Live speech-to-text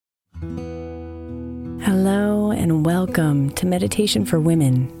Hello and welcome to Meditation for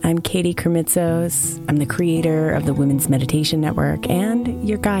Women. I'm Katie Kremitzos. I'm the creator of the Women's Meditation Network and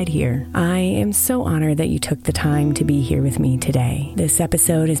your guide here. I am so honored that you took the time to be here with me today. This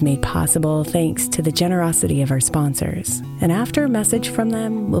episode is made possible thanks to the generosity of our sponsors. And after a message from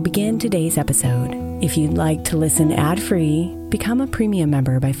them, we'll begin today's episode. If you'd like to listen ad-free, become a premium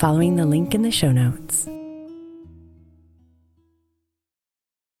member by following the link in the show notes.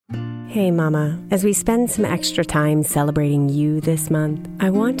 Hey Mama, as we spend some extra time celebrating you this month, I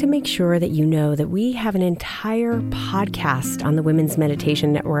want to make sure that you know that we have an entire podcast on the Women's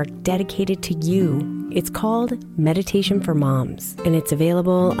Meditation Network dedicated to you. It's called Meditation for Moms, and it's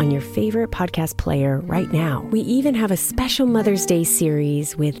available on your favorite podcast player right now. We even have a special Mother's Day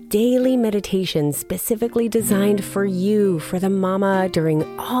series with daily meditations specifically designed for you, for the mama, during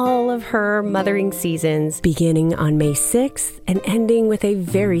all of her mothering seasons, beginning on May 6th and ending with a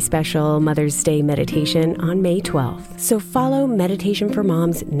very special Mother's Day meditation on May 12th. So follow Meditation for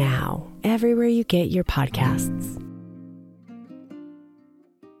Moms now, everywhere you get your podcasts.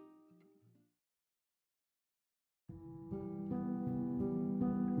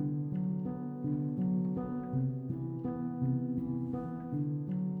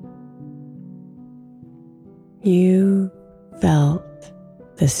 You felt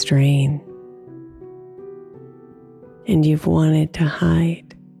the strain, and you've wanted to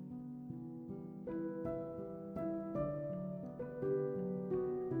hide.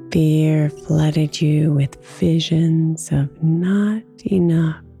 Fear flooded you with visions of not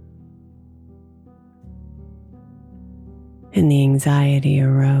enough, and the anxiety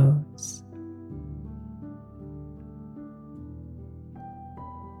arose.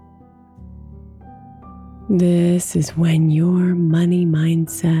 This is when your money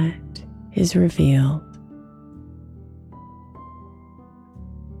mindset is revealed.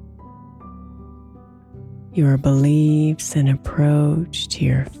 Your beliefs and approach to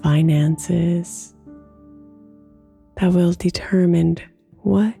your finances that will determine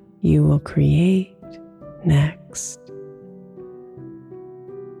what you will create next.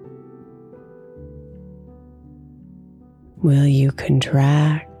 Will you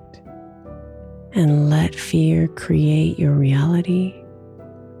contract and let fear create your reality?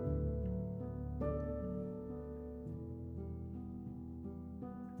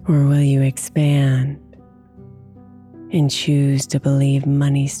 Or will you expand and choose to believe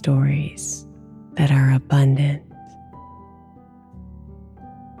money stories that are abundant,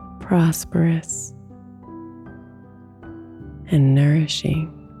 prosperous, and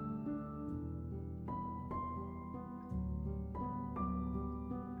nourishing?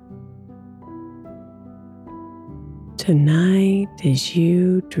 Tonight, as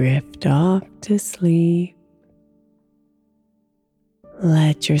you drift off to sleep,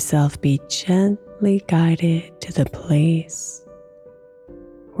 let yourself be gently guided to the place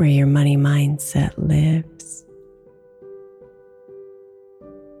where your money mindset lives,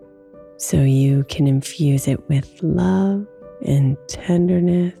 so you can infuse it with love and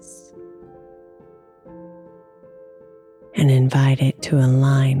tenderness and invite it to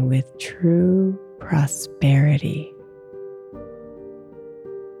align with true prosperity.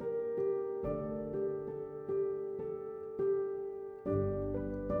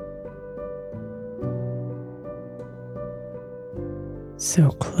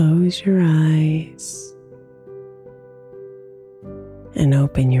 So close your eyes and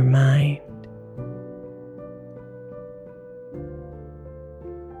open your mind.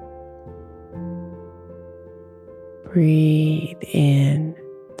 Breathe in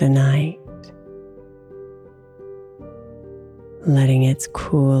the night, letting its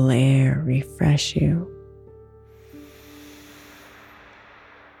cool air refresh you,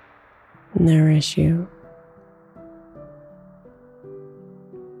 nourish you,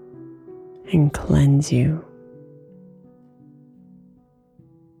 and cleanse you.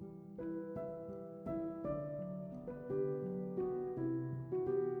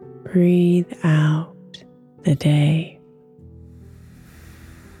 Breathe out the day.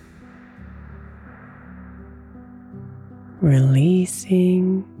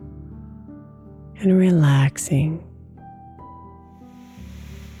 Releasing and relaxing.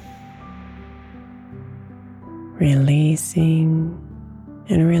 Releasing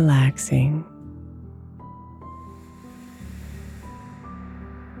and relaxing.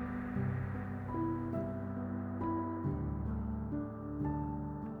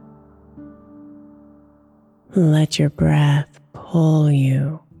 Let your breath pull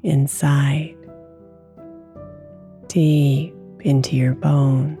you inside, deep into your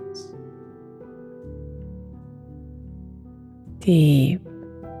bones, deep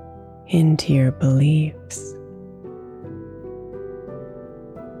into your beliefs.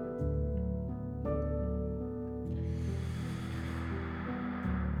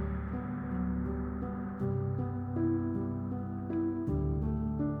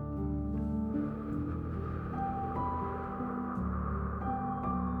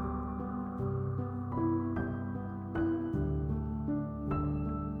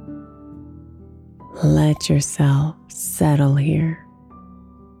 Let yourself settle here,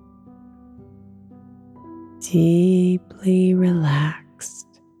 deeply relaxed.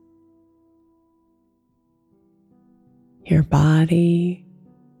 Your body,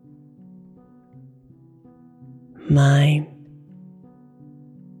 mind,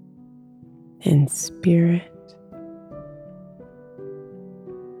 and spirit,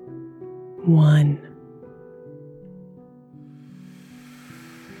 one.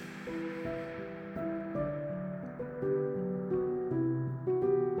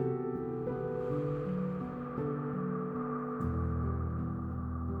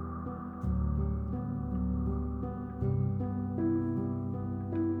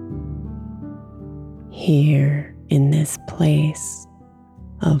 Here in this place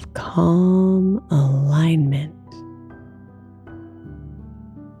of calm alignment,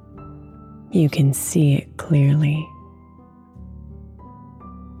 you can see it clearly,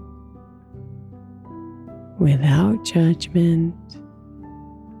 without judgment,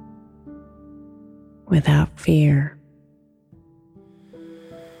 without fear.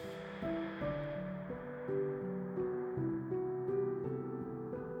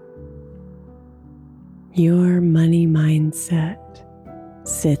 Your money mindset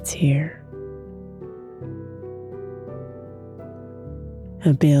sits here,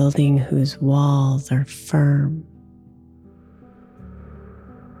 a building whose walls are firm,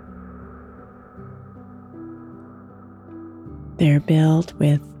 they're built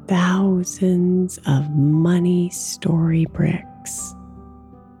with thousands of money story bricks,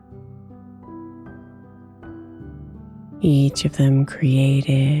 each of them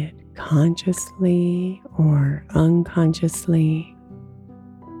created consciously or unconsciously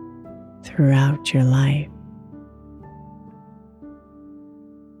throughout your life.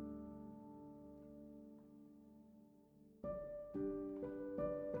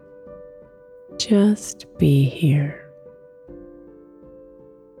 Just be here,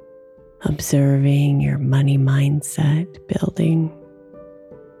 observing your money mindset building.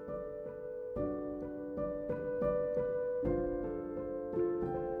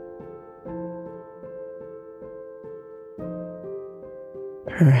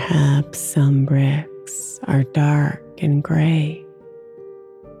 Perhaps some bricks are dark and gray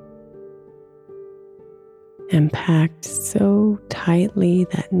and packed so tightly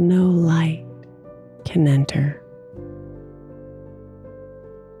that no light can enter.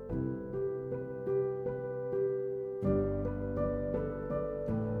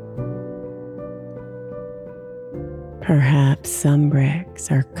 Perhaps some bricks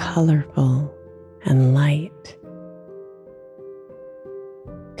are colorful and light,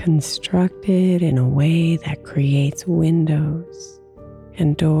 constructed in a way that creates windows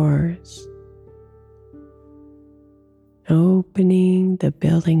and doors, opening the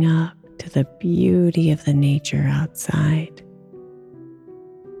building up to the beauty of the nature outside.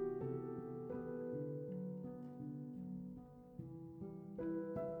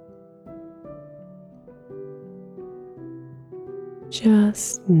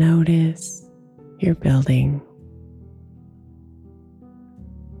 Just notice your building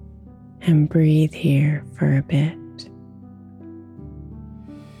and breathe here for a bit.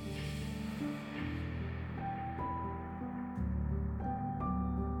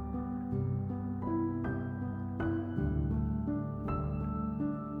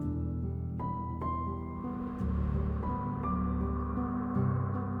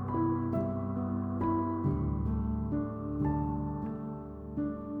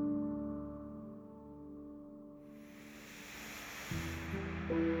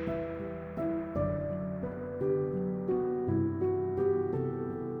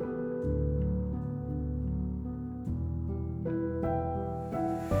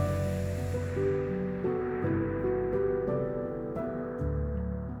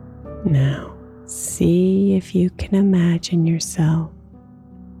 Now, see if you can imagine yourself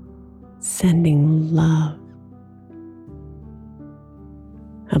sending love,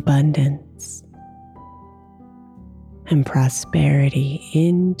 abundance, and prosperity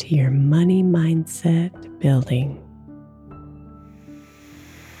into your money mindset building.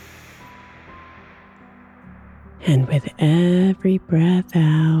 And with every breath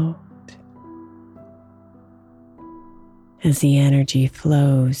out as the energy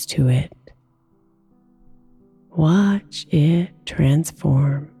flows to it. Watch it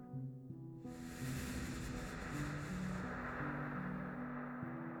transform.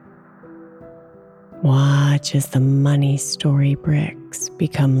 Watch as the money story bricks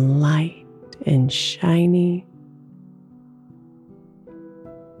become light and shiny.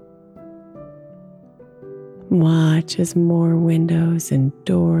 Watch as more windows and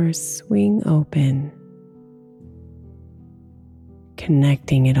doors swing open,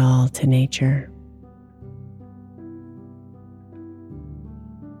 connecting it all to nature.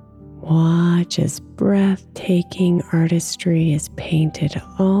 Watch as breathtaking artistry is painted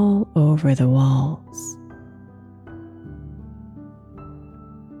all over the walls.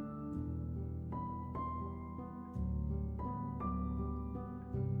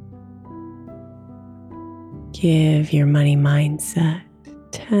 Give your money mindset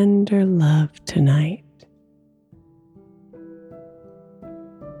tender love tonight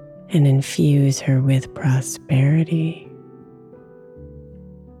and infuse her with prosperity,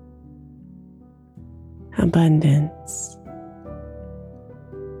 abundance,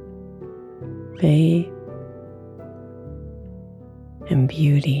 faith, and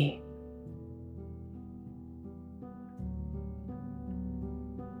beauty.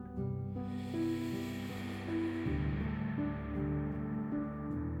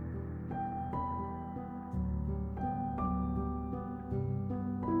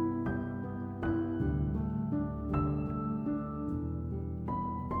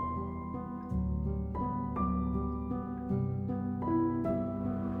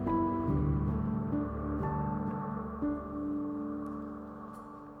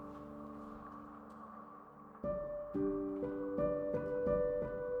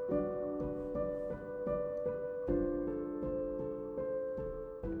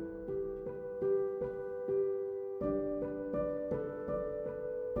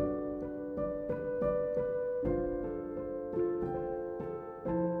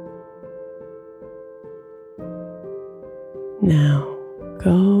 Now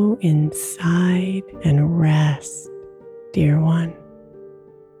go inside and rest, dear one.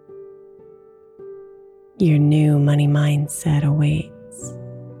 Your new money mindset awaits.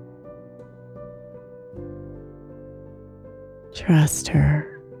 Trust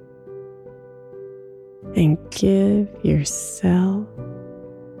her and give yourself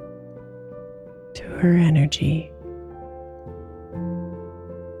to her energy.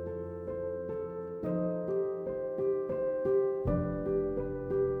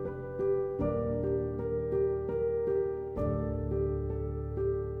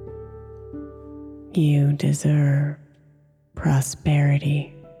 You deserve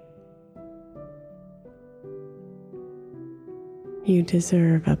prosperity. You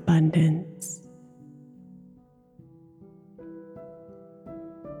deserve abundance.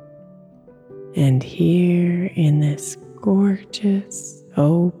 And here in this gorgeous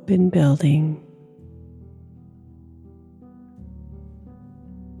open building,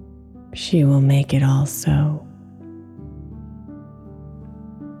 she will make it all so.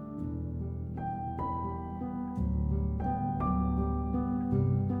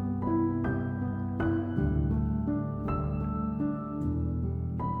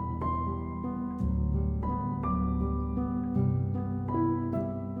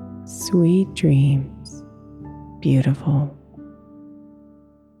 Sweet dreams, beautiful.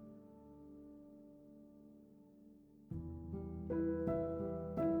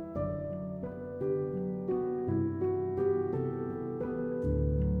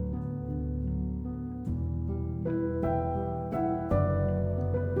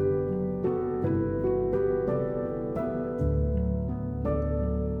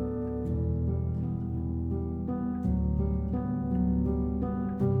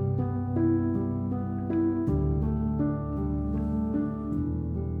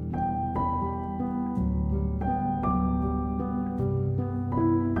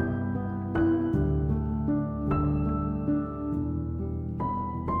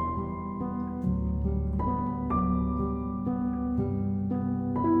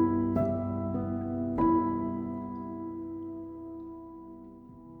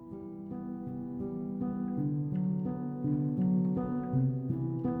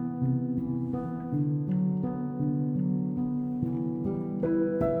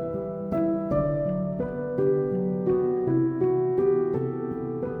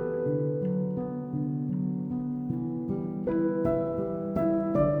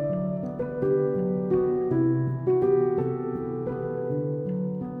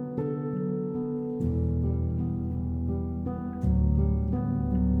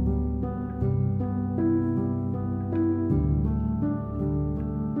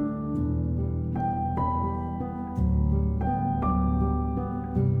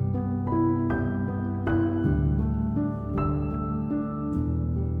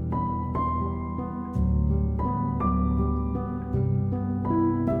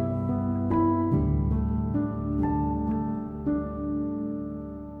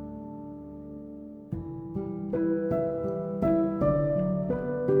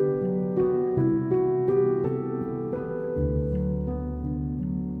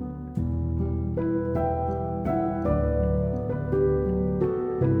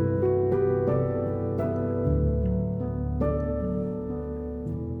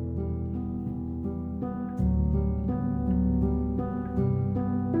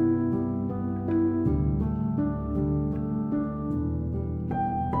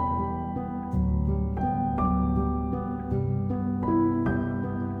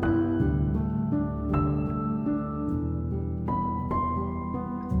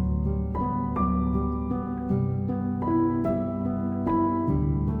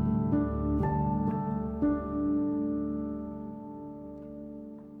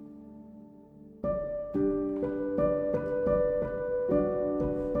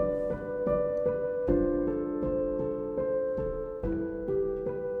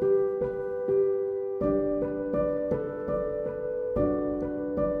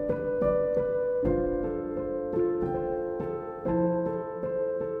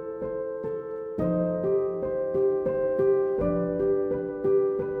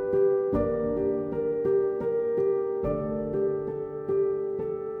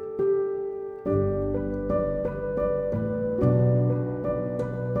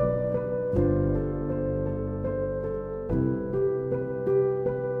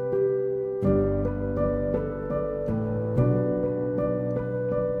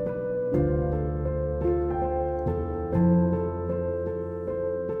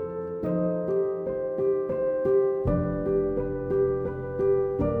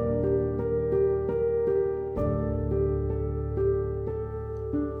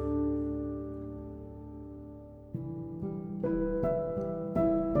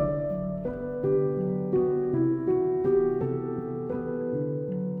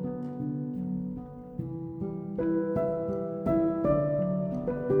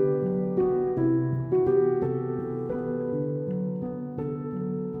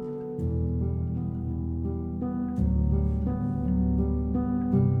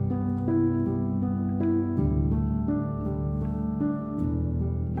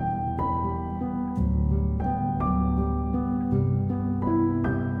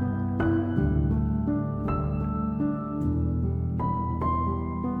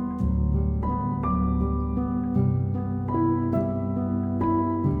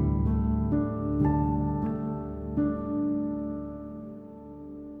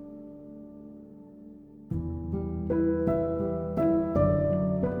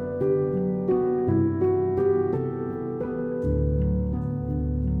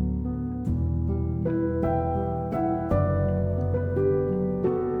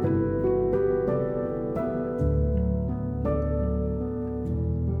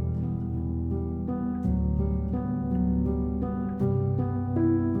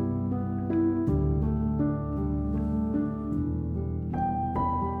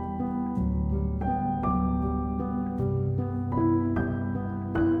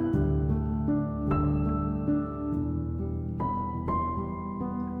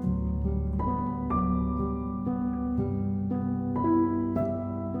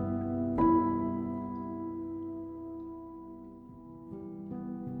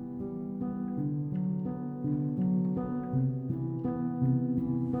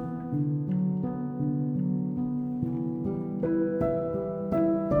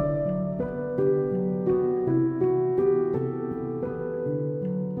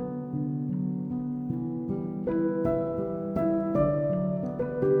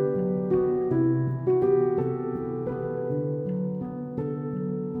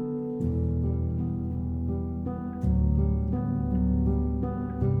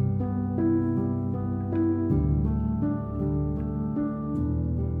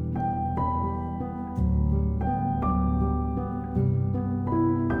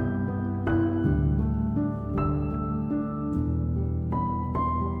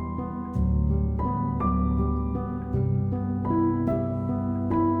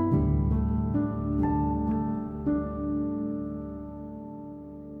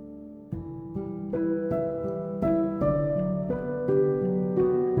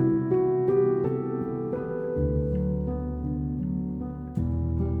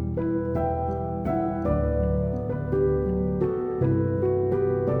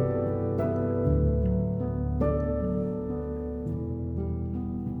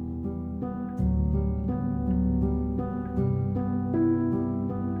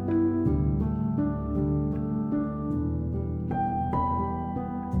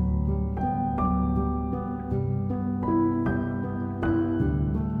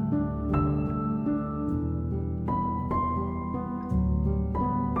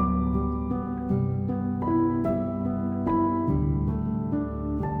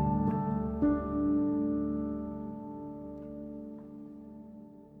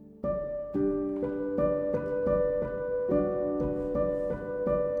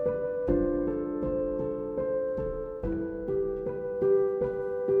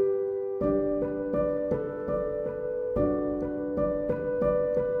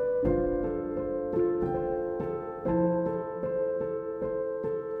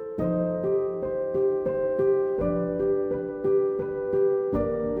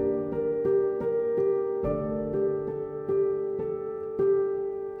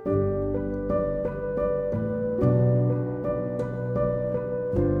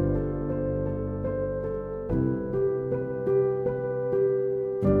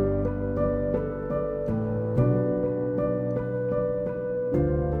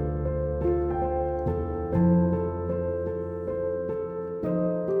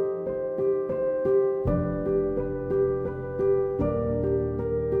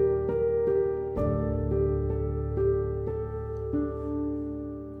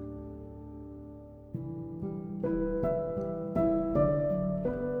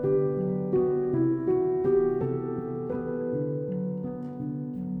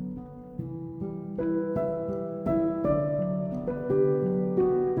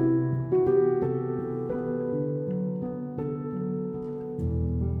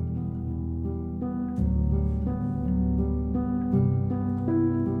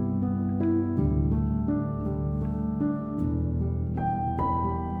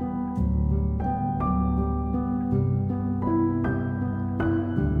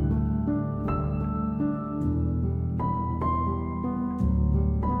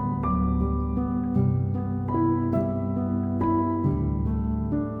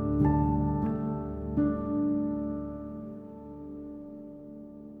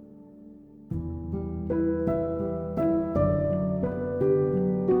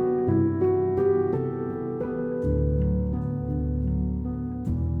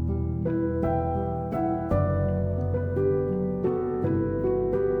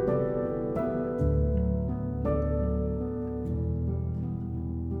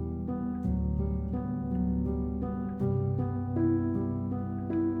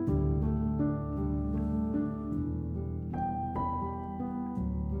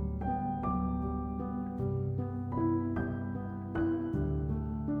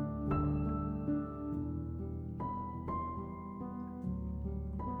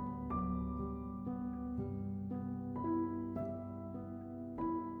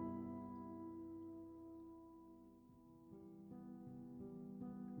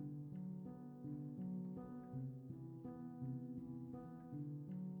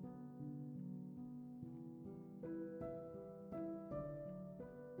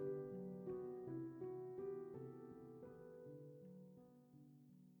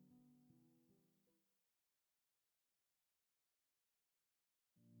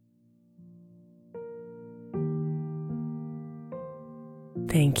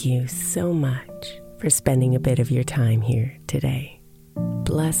 Thank you so much for spending a bit of your time here today.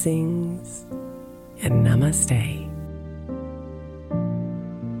 Blessings and namaste.